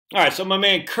All right, so my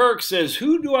man Kirk says,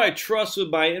 who do I trust with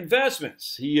my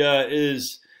investments? He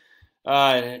is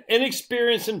an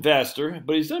inexperienced investor,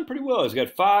 but he's done pretty well. He's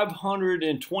got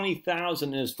 $520,000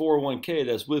 in his 401k.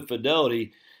 That's with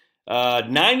Fidelity.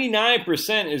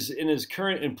 99% is in his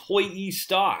current employee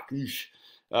stock,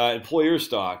 employer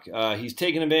stock. He's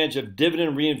taking advantage of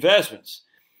dividend reinvestments.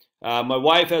 My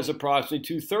wife has approximately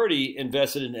 230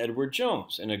 invested in Edward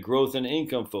Jones and a growth and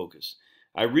income focus.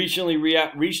 I recently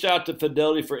reached out to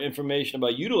Fidelity for information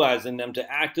about utilizing them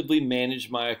to actively manage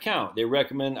my account. They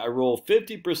recommend I roll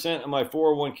 50% of my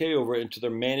 401k over into their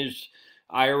managed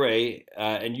IRA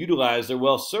and utilize their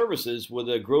wealth services with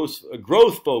a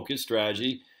growth-focused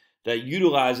strategy that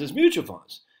utilizes mutual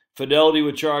funds. Fidelity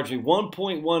would charge me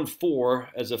 1.14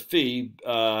 as a fee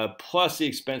plus the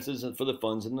expenses for the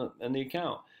funds in the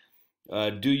account.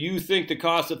 Do you think the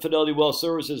cost of Fidelity Wealth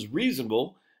Services is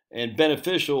reasonable and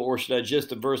beneficial, or should I just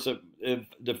diversify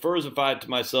it to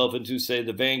myself into, say,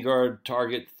 the Vanguard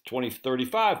Target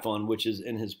 2035 fund, which is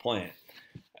in his plan?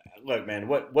 Look, man,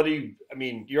 what do you? I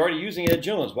mean, you're already using Ed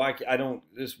Jones. Why I don't?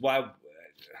 This why?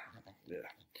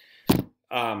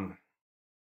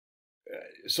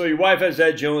 So your wife has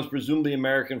Ed Jones, presumably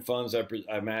American funds. I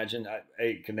imagine.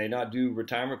 Hey, can they not do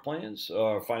retirement plans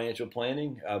or financial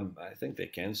planning? I think they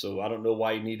can. So I don't know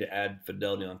why you need to add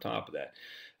Fidelity on top of that.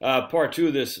 Part two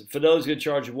of this, Fidelity's going to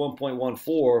charge you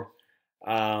 1.14,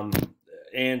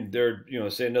 and they're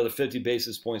say another 50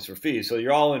 basis points for fees. So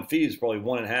your all-in fees probably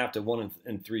 1.5 to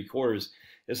 1.75.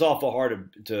 It's awful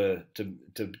hard to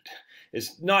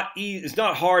it's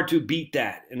not hard to beat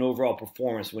that in overall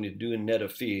performance when you're doing net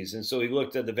of fees. And so he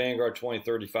looked at the Vanguard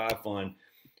 2035 fund.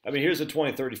 I mean, here's the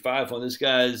 2035 fund. This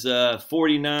guy's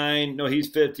 49. No, he's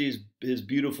 50. His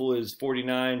beautiful is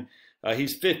 49.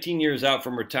 He's 15 years out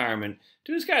from retirement.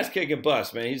 Dude, this guy's kicking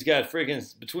butts, man. He's got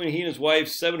freaking, between he and his wife,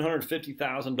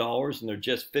 $750,000, and they're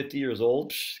just 50 years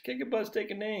old. Kicking butts,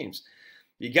 taking names.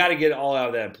 You got to get it all out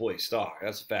of that employee stock.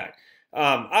 That's a fact.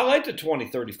 I like the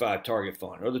 2035 target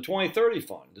fund or the 2030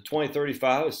 fund. The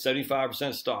 2035 is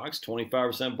 75% stocks,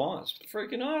 25% bonds.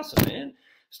 Freaking awesome, man.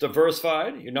 It's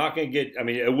diversified. You're not going to get, I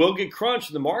mean, it will get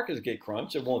crunched. The markets get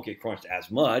crunched. It won't get crunched as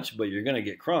much, but you're going to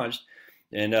get crunched.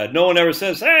 And no one ever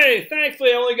says, hey,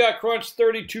 thankfully I only got crunched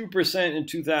 32% in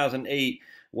 2008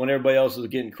 when everybody else was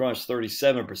getting crunched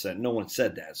 37%. No one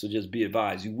said that, so just be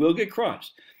advised. You will get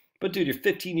crunched. But, dude, you're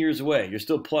 15 years away. You're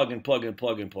still plugging. So,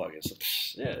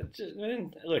 yeah,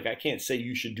 look, I can't say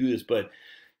you should do this, but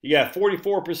you got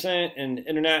 44%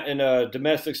 in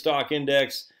domestic stock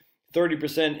index,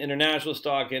 30% international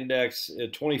stock index,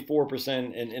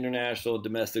 24% in international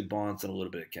domestic bonds, and a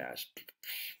little bit of cash.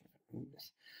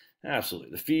 Absolutely.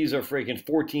 The fees are freaking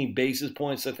 14 basis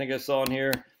points, I think I saw in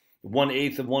here,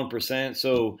 1/8 of 1%.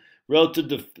 So relative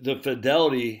to the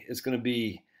Fidelity, it's going to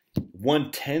be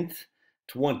 1/10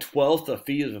 to 1/12 of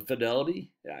fees of Fidelity.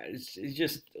 It's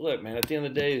just, look, man, at the end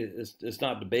of the day, it's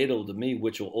not debatable to me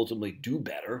which will ultimately do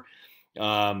better.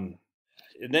 And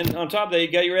then on top of that,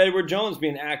 you got your Edward Jones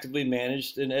being actively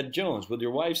managed in Ed Jones with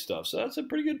your wife's stuff. So that's a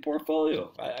pretty good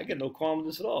portfolio. I got no qualm with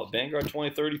this at all. Vanguard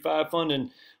 2035 fund and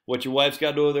what your wife's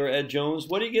got to do with their Ed Jones.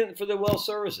 What are you getting for their wealth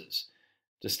services?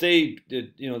 To stay,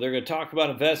 they're going to talk about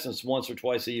investments once or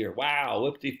twice a year. Wow,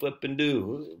 whip-de-flip and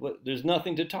do. There's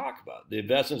nothing to talk about. The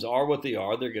investments are what they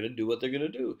are. They're going to do what they're going to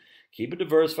do. Keep it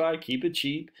diversified. Keep it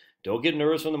cheap. Don't get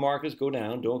nervous when the markets go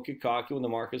down. Don't get cocky when the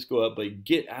markets go up. But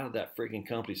get out of that freaking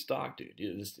company stock, dude.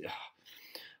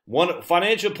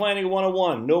 Financial planning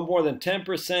 101. No more than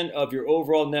 10% of your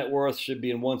overall net worth should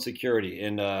be in one security.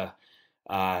 And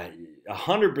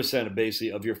 100% of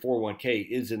basically of your 401k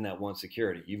is in that one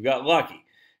security. You've got lucky.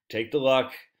 Take the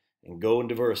luck and go and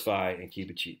diversify and keep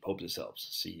it cheap. Hope this helps.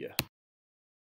 See ya.